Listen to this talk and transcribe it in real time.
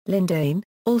Lindane,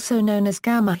 also known as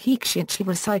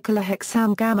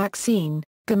gamma-hexachlorocyclohexane gammaxene,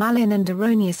 Gammallin and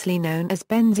erroneously known as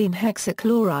benzene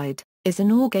hexachloride, is an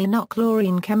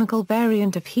organochlorine chemical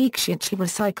variant of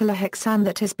hexachlorocyclohexane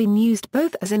that has been used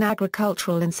both as an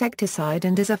agricultural insecticide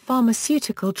and as a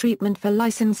pharmaceutical treatment for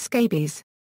lice and scabies.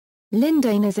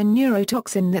 Lindane is a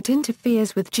neurotoxin that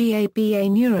interferes with GABA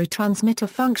neurotransmitter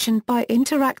function by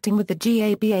interacting with the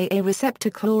GABAA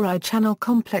receptor-chloride channel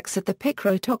complex at the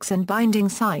picrotoxin binding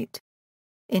site.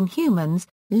 In humans,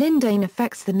 Lindane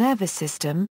affects the nervous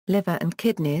system, liver and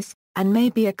kidneys, and may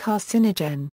be a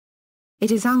carcinogen.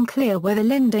 It is unclear whether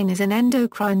Lindane is an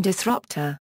endocrine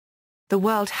disruptor. The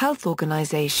World Health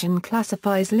Organization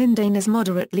classifies Lindane as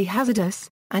moderately hazardous,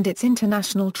 and its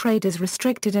international trade is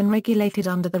restricted and regulated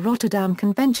under the Rotterdam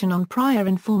Convention on Prior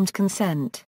Informed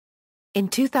Consent. In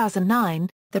 2009,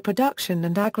 the production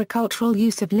and agricultural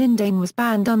use of Lindane was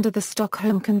banned under the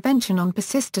Stockholm Convention on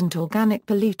Persistent Organic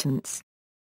Pollutants.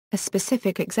 A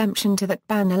specific exemption to that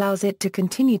ban allows it to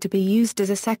continue to be used as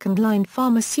a second-line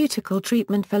pharmaceutical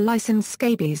treatment for lice and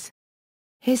scabies.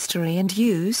 History and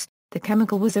use: the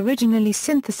chemical was originally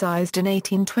synthesized in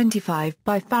 1825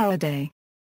 by Faraday.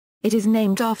 It is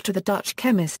named after the Dutch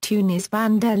chemist Eunice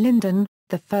van der Linden,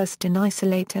 the first in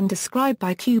isolate and described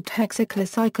by cubed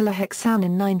hexachlorocyclohexane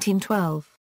in 1912.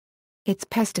 Its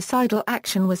pesticidal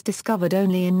action was discovered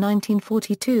only in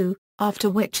 1942, after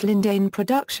which Lindane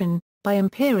production, by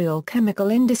Imperial Chemical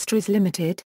Industries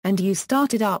Limited, and use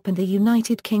started up in the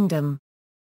United Kingdom.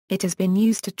 It has been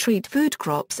used to treat food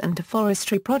crops and to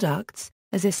forestry products,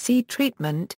 as a seed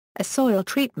treatment, a soil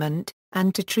treatment,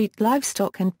 and to treat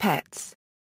livestock and pets.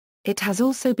 It has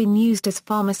also been used as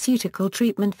pharmaceutical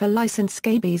treatment for lice and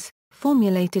scabies,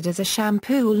 formulated as a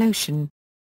shampoo or lotion.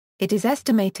 It is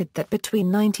estimated that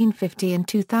between 1950 and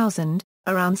 2000,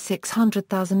 around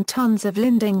 600,000 tons of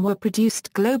Lindane were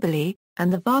produced globally,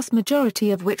 and the vast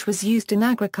majority of which was used in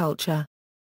agriculture.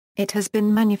 It has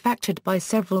been manufactured by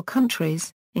several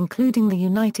countries, including the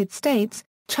United States,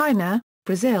 China,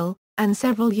 Brazil, and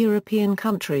several European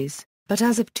countries, but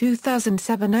as of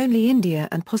 2007 only India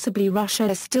and possibly Russia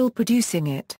are still producing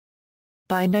it.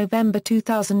 By November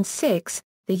 2006,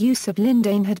 the use of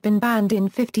Lindane had been banned in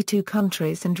 52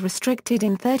 countries and restricted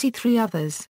in 33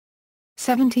 others.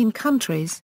 17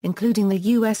 countries, including the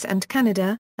US and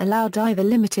Canada, allowed either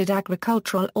limited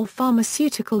agricultural or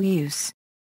pharmaceutical use.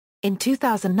 In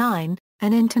 2009,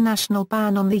 an international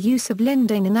ban on the use of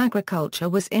Lindane in agriculture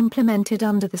was implemented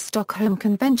under the Stockholm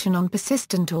Convention on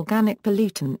Persistent Organic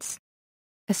Pollutants.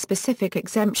 A specific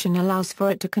exemption allows for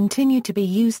it to continue to be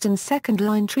used in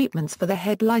second-line treatments for the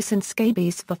head lice and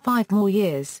scabies for 5 more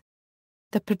years.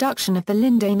 The production of the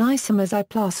Lindane isomers I+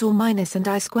 or- and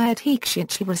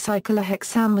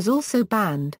I²-hexachlorocyclohexane was also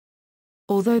banned.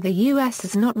 Although the U.S.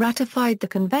 has not ratified the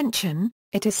convention,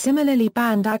 it has similarly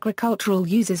banned agricultural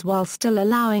uses while still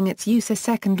allowing its use as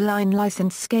second-line lice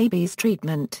and scabies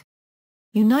treatment.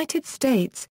 United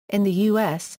States: in the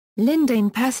U.S., Lindane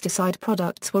pesticide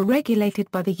products were regulated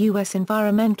by the U.S.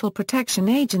 Environmental Protection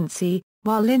Agency,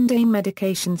 while Lindane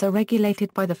medications are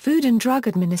regulated by the Food and Drug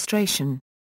Administration.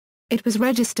 It was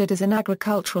registered as an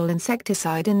agricultural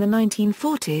insecticide in the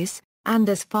 1940s, and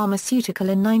as pharmaceutical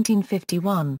in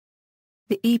 1951.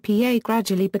 The EPA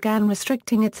gradually began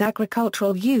restricting its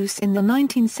agricultural use in the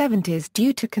 1970s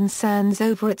due to concerns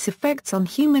over its effects on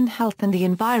human health and the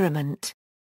environment.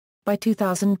 By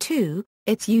 2002,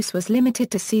 its use was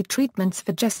limited to seed treatments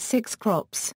for just 6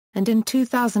 crops, and in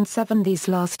 2007 these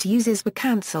last uses were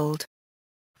cancelled.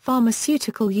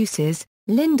 Pharmaceutical uses: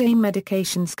 Lindane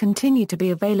medications continue to be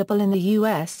available in the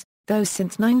U.S., though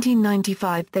since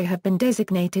 1995 they have been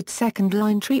designated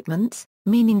second-line treatments,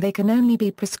 meaning they can only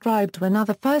be prescribed when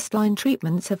other first-line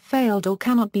treatments have failed or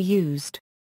cannot be used.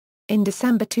 In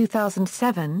December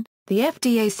 2007, the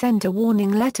FDA sent a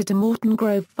warning letter to Morton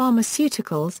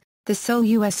Pharmaceuticals, the sole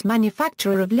U.S.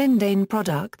 manufacturer of Lindane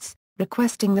products,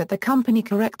 requesting that the company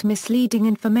correct misleading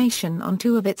information on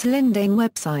 2 of its Lindane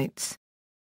websites.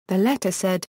 The letter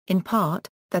said, in part,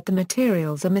 that the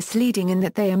materials are misleading in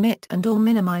that they omit and/or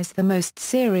minimize the most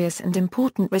serious and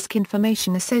important risk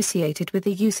information associated with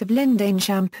the use of Lindane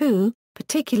shampoo,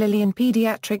 particularly in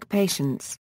pediatric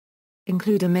patients.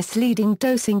 Include a misleading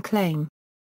dosing claim.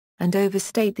 And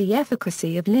overstate the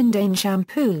efficacy of Lindane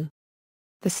shampoo.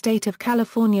 The state of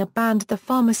California banned the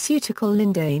pharmaceutical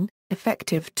Lindane,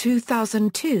 effective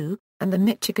 2002, and the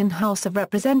Michigan House of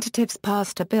Representatives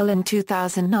passed a bill in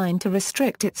 2009 to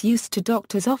restrict its use to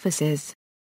doctors' offices.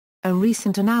 A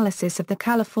recent analysis of the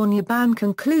California ban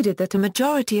concluded that a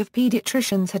majority of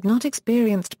pediatricians had not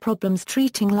experienced problems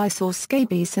treating lice or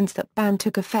scabies since that ban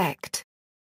took effect.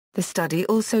 The study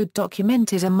also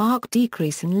documented a marked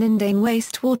decrease in Lindane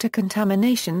wastewater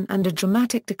contamination and a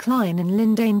dramatic decline in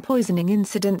Lindane poisoning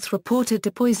incidents reported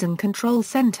to poison control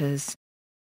centers.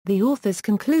 The authors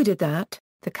concluded that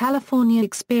the California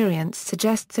experience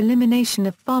suggests elimination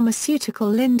of pharmaceutical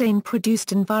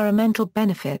Lindane-produced environmental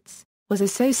benefits was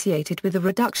associated with a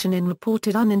reduction in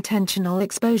reported unintentional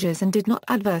exposures and did not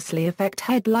adversely affect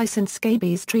head lice and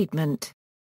scabies treatment.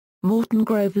 Morton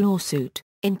Grove lawsuit.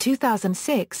 In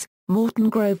 2006, Morton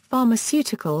Grove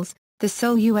Pharmaceuticals, the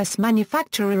sole U.S.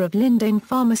 manufacturer of Lindane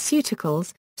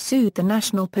Pharmaceuticals, sued the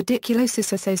National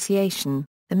Pediculosis Association,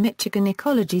 the Michigan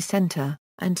Ecology Center,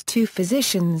 and two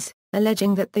physicians,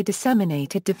 alleging that they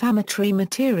disseminated defamatory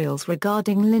materials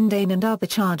regarding Lindane and other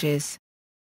charges.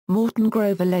 Morton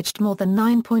Grove alleged more than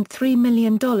 $9.3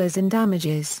 million in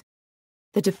damages.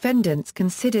 The defendants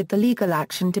considered the legal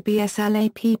action to be a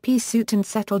SLAPP suit and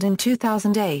settled in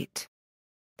 2008.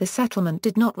 The settlement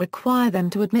did not require them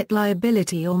to admit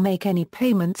liability or make any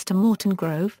payments to Morton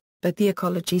Grove, but the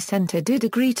Ecology Center did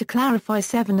agree to clarify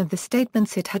 7 of the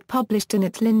statements it had published in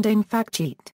its Lindane fact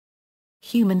sheet.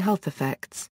 Human health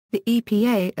effects. The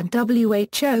EPA and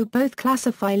WHO both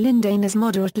classify Lindane as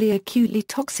moderately acutely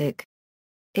toxic.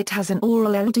 It has an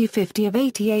oral LD50 of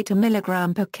 88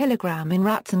 mg per kilogram in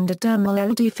rats and a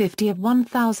dermal LD50 of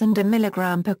 1000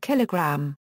 mg per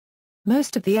kilogram.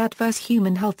 Most of the adverse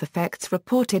human health effects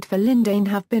reported for Lindane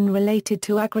have been related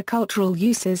to agricultural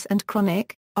uses and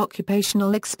chronic,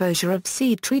 occupational exposure of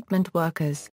seed treatment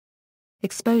workers.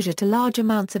 Exposure to large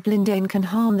amounts of Lindane can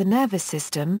harm the nervous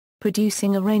system,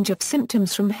 producing a range of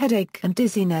symptoms from headache and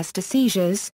dizziness to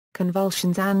seizures,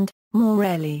 convulsions and, more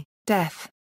rarely, death.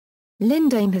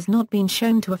 Lindane has not been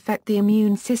shown to affect the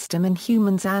immune system in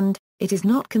humans and, it is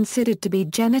not considered to be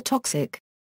genotoxic.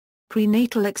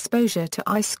 Prenatal exposure to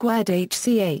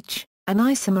I2-HCH, an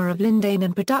isomer of Lindane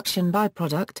and production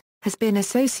byproduct, has been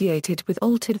associated with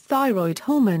altered thyroid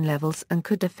hormone levels and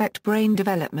could affect brain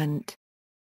development.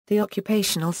 The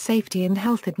Occupational Safety and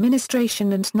Health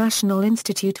Administration and National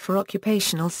Institute for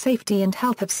Occupational Safety and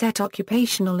Health have set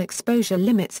occupational exposure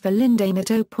limits for Lindane at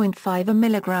 0.5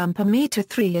 mg per meter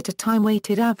 3 at a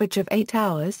time-weighted average of 8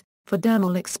 hours, for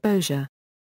dermal exposure.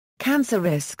 Cancer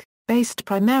risk. Based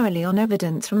primarily on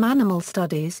evidence from animal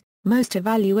studies, most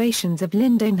evaluations of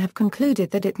Lindane have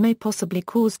concluded that it may possibly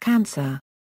cause cancer.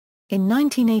 In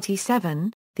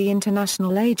 1987, the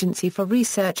International Agency for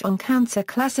Research on Cancer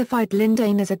classified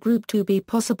Lindane as a Group 2B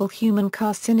possible human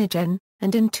carcinogen,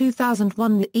 and in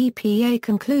 2001 the EPA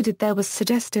concluded there was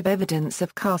suggestive evidence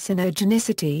of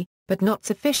carcinogenicity, but not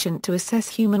sufficient to assess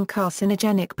human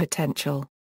carcinogenic potential.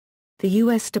 The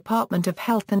U.S. Department of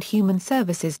Health and Human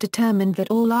Services determined that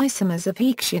all isomers of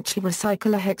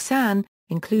hexachlorocyclohexane,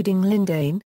 including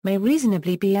Lindane, may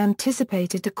reasonably be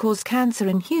anticipated to cause cancer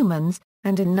in humans,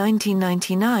 and in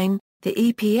 1999, the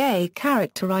EPA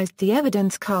characterized the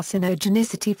evidence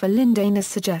carcinogenicity for Lindane as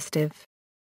suggestive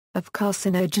of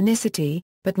carcinogenicity,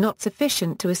 but not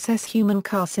sufficient to assess human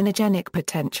carcinogenic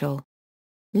potential.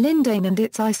 Lindane and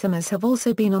its isomers have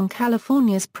also been on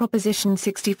California's Proposition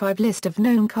 65 list of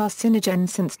known carcinogens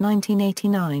since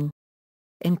 1989.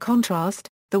 In contrast,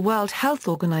 the World Health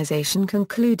Organization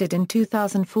concluded in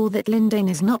 2004 that Lindane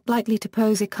is not likely to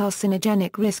pose a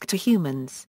carcinogenic risk to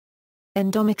humans.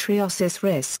 Endometriosis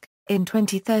risk. In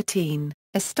 2013,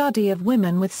 a study of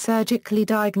women with surgically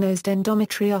diagnosed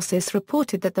endometriosis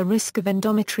reported that the risk of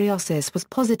endometriosis was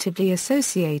positively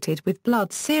associated with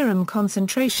blood serum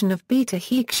concentration of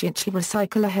γ-HCH,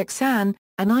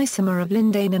 an isomer of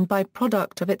Lindane and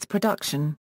byproduct of its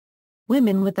production.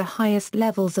 Women with the highest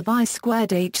levels of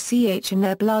I2-HCH in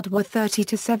their blood were 30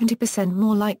 to 70%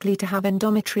 more likely to have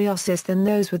endometriosis than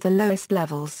those with the lowest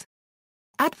levels.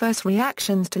 Adverse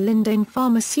reactions to Lindane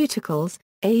pharmaceuticals.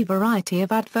 A variety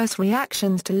of adverse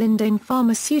reactions to Lindane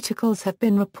pharmaceuticals have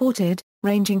been reported,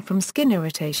 ranging from skin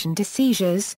irritation to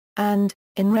seizures, and,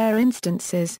 in rare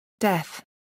instances, death.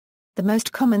 The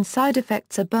most common side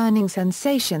effects are burning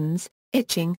sensations,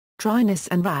 itching, dryness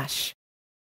and rash.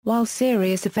 While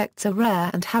serious effects are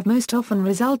rare and have most often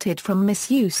resulted from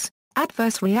misuse,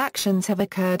 adverse reactions have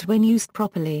occurred when used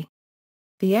properly.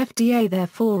 The FDA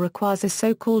therefore requires a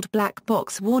so-called black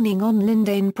box warning on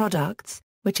Lindane products,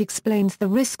 which explains the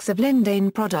risks of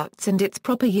Lindane products and its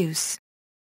proper use.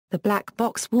 The black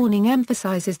box warning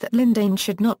emphasizes that Lindane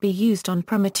should not be used on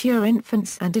premature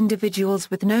infants and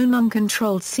individuals with known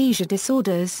uncontrolled seizure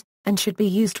disorders, and should be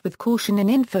used with caution in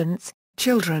infants,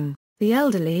 children, the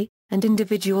elderly, and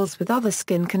individuals with other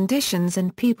skin conditions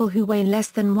and people who weigh less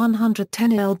than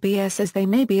 110 lbs, as they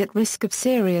may be at risk of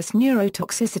serious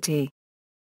neurotoxicity.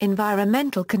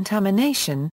 Environmental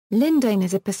contamination. Lindane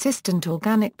is a persistent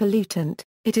organic pollutant,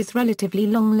 It is relatively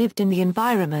long-lived in the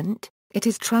environment. It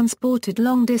is transported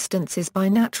long distances by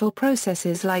natural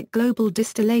processes like global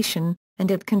distillation,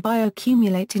 and it can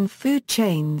bioaccumulate in food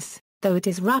chains, though it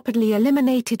is rapidly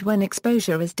eliminated when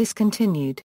exposure is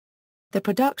discontinued. The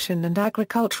production and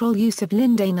agricultural use of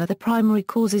lindane are the primary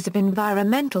causes of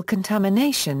environmental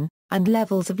contamination, and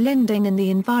levels of lindane in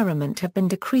the environment have been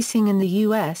decreasing in the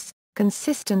U.S.,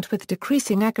 consistent with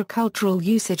decreasing agricultural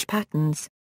usage patterns.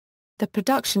 The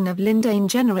production of lindane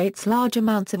generates large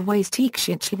amounts of waste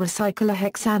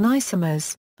hexachlorocyclohexane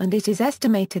isomers, and it is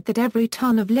estimated that every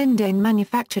ton of lindane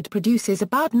manufactured produces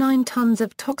about 9 tons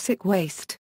of toxic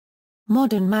waste.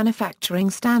 Modern manufacturing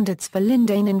standards for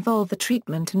lindane involve the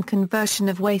treatment and conversion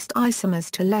of waste isomers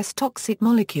to less toxic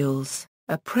molecules,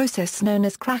 a process known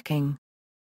as cracking.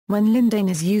 When lindane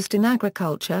is used in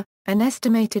agriculture, an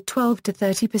estimated 12 to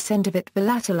 30% of it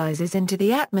volatilizes into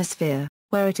the atmosphere,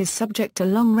 where it is subject to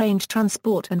long-range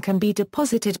transport and can be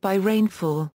deposited by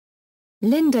rainfall.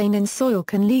 Lindane in soil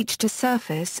can leach to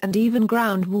surface and even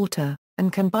groundwater,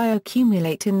 and can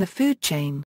bioaccumulate in the food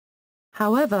chain.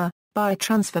 However,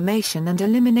 biotransformation and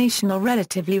elimination are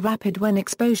relatively rapid when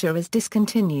exposure is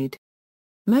discontinued.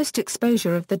 Most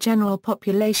exposure of the general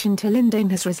population to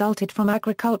lindane has resulted from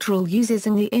agricultural uses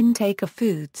in the intake of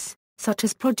foods, such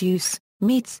as produce,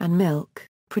 meats and milk,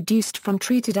 produced from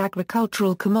treated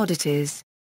agricultural commodities.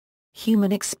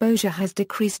 Human exposure has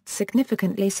decreased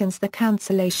significantly since the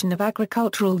cancellation of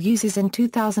agricultural uses in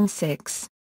 2006.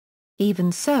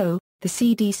 Even so, the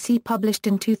CDC published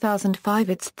in 2005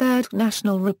 its third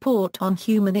national report on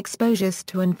human exposures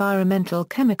to environmental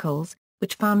chemicals,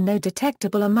 which found no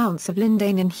detectable amounts of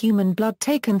lindane in human blood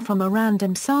taken from a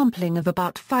random sampling of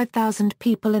about 5,000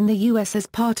 people in the U.S. as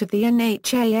part of the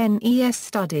NHANES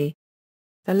study.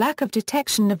 The lack of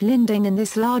detection of lindane in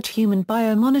this large human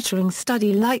biomonitoring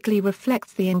study likely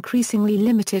reflects the increasingly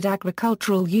limited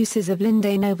agricultural uses of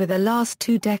lindane over the last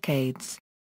 2 decades.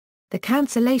 The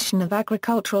cancellation of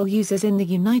agricultural uses in the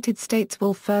United States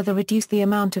will further reduce the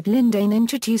amount of lindane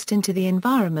introduced into the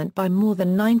environment by more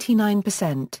than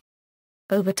 99%.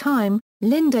 Over time,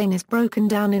 lindane is broken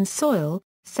down in soil,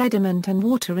 sediment and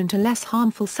water into less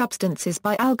harmful substances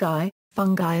by algae,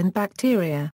 fungi and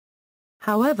bacteria.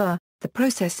 However, the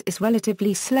process is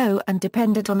relatively slow and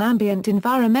dependent on ambient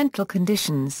environmental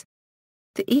conditions.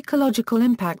 The ecological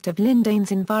impact of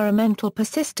lindane's environmental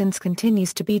persistence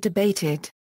continues to be debated.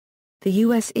 The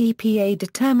U.S. EPA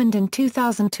determined in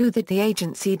 2002 that the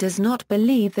agency does not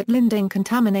believe that lindane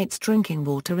contaminates drinking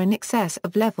water in excess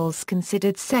of levels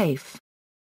considered safe.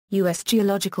 U.S.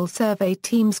 Geological Survey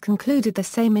teams concluded the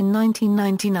same in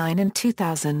 1999 and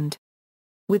 2000.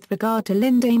 With regard to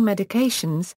lindane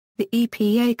medications, the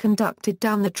EPA conducted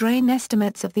down-the-drain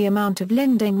estimates of the amount of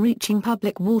lindane reaching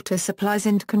public water supplies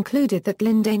and concluded that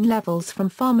lindane levels from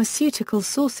pharmaceutical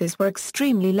sources were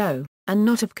extremely low, and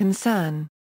not of concern.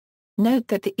 Note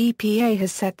that the EPA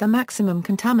has set the maximum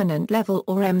contaminant level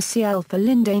or MCL for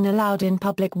lindane allowed in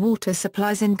public water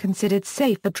supplies and considered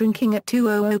safe for drinking at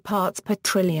 200 parts per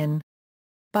trillion.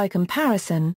 By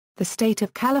comparison, the state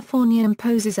of California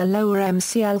imposes a lower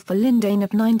MCL for lindane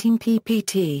of 19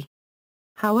 ppt.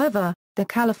 However, the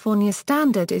California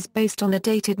standard is based on a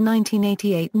dated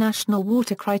 1988 national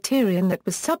water criterion that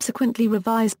was subsequently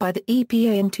revised by the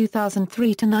EPA in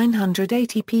 2003 to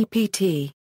 980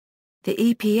 ppt. The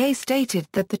EPA stated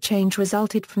that the change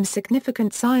resulted from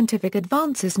significant scientific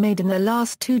advances made in the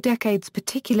last 2 decades,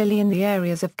 particularly in the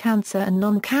areas of cancer and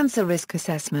non-cancer risk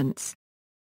assessments.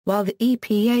 While the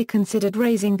EPA considered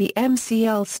raising the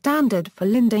MCL standard for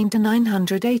lindane to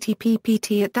 980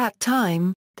 ppt at that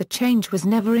time, the change was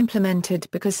never implemented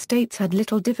because states had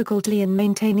little difficulty in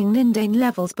maintaining lindane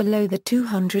levels below the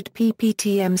 200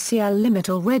 ppt MCL limit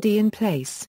already in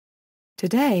place.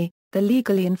 Today, the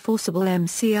legally enforceable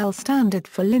MCL standard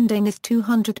for lindane is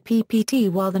 200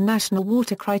 ppt while the national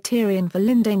water criterion for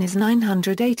lindane is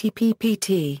 980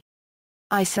 ppt.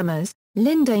 Isomers.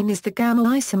 Lindane is the gamma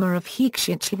isomer of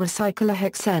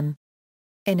hexachlorocyclohexane.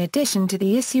 In addition to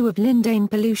the issue of lindane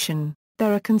pollution,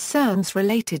 there are concerns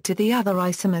related to the other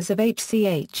isomers of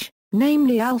HCH,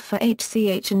 namely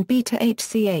alpha-HCH and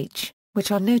beta-HCH,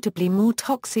 which are notably more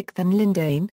toxic than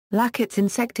lindane, lack its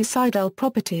insecticidal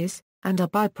properties, and are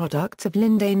byproducts of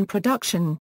lindane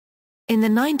production. In the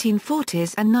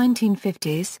 1940s and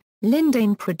 1950s,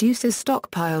 lindane producers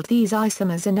stockpiled these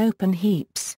isomers in open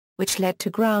heaps, which led to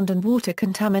ground and water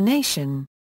contamination.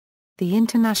 The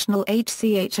International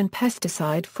HCH and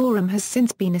Pesticide Forum has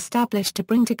since been established to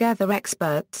bring together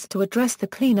experts to address the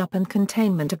cleanup and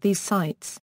containment of these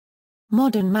sites.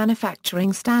 Modern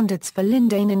manufacturing standards for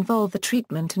lindane involve the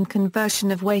treatment and conversion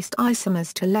of waste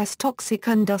isomers to less toxic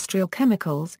industrial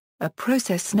chemicals, a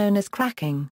process known as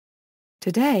cracking.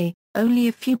 Today, only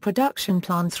a few production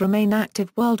plants remain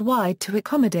active worldwide to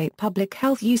accommodate public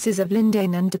health uses of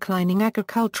lindane and declining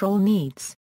agricultural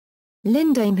needs.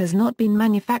 Lindane has not been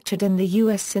manufactured in the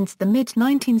U.S. since the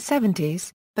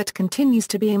mid-1970s, but continues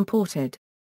to be imported.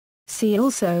 See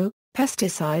also,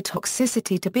 pesticide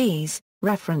toxicity to bees,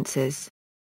 references.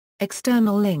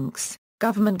 External links,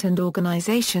 government and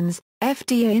organizations,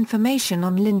 FDA information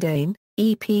on lindane,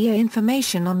 EPA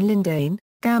information on lindane,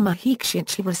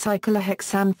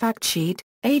 gamma-hexachlorocyclohexane fact sheet,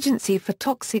 Agency for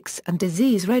Toxics and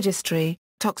Disease Registry,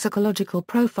 toxicological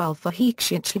profile for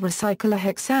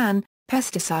hexachlorocyclohexane,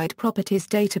 pesticide properties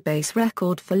database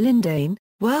record for lindane,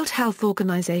 World Health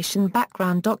Organization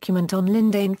background document on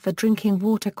lindane for drinking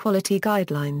water quality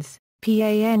guidelines,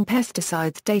 PAN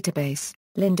pesticides database,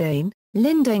 lindane,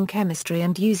 lindane chemistry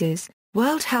and uses,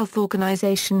 World Health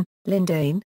Organization,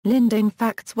 lindane, Lindane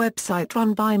Facts website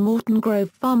run by Morton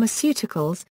Grove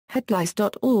Pharmaceuticals,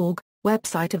 headlice.org,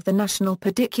 website of the National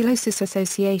Pediculosis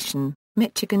Association,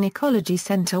 Michigan Ecology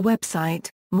Center website,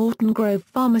 Morton Grove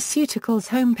Pharmaceuticals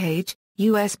homepage,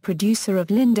 U.S. producer of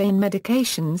lindane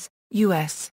medications,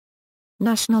 U.S.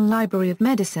 National Library of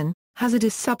Medicine,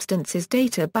 Hazardous Substances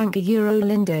Data Bank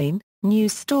Lindane,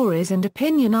 news stories and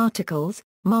opinion articles,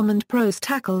 Mom and Pros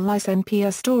tackle lice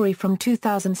NPR story from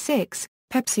 2006,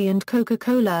 Pepsi and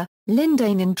Coca-Cola,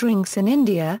 lindane in drinks in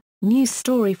India, news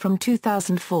story from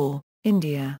 2004,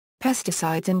 India,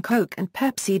 pesticides in Coke and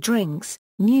Pepsi drinks,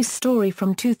 news story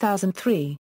from 2003.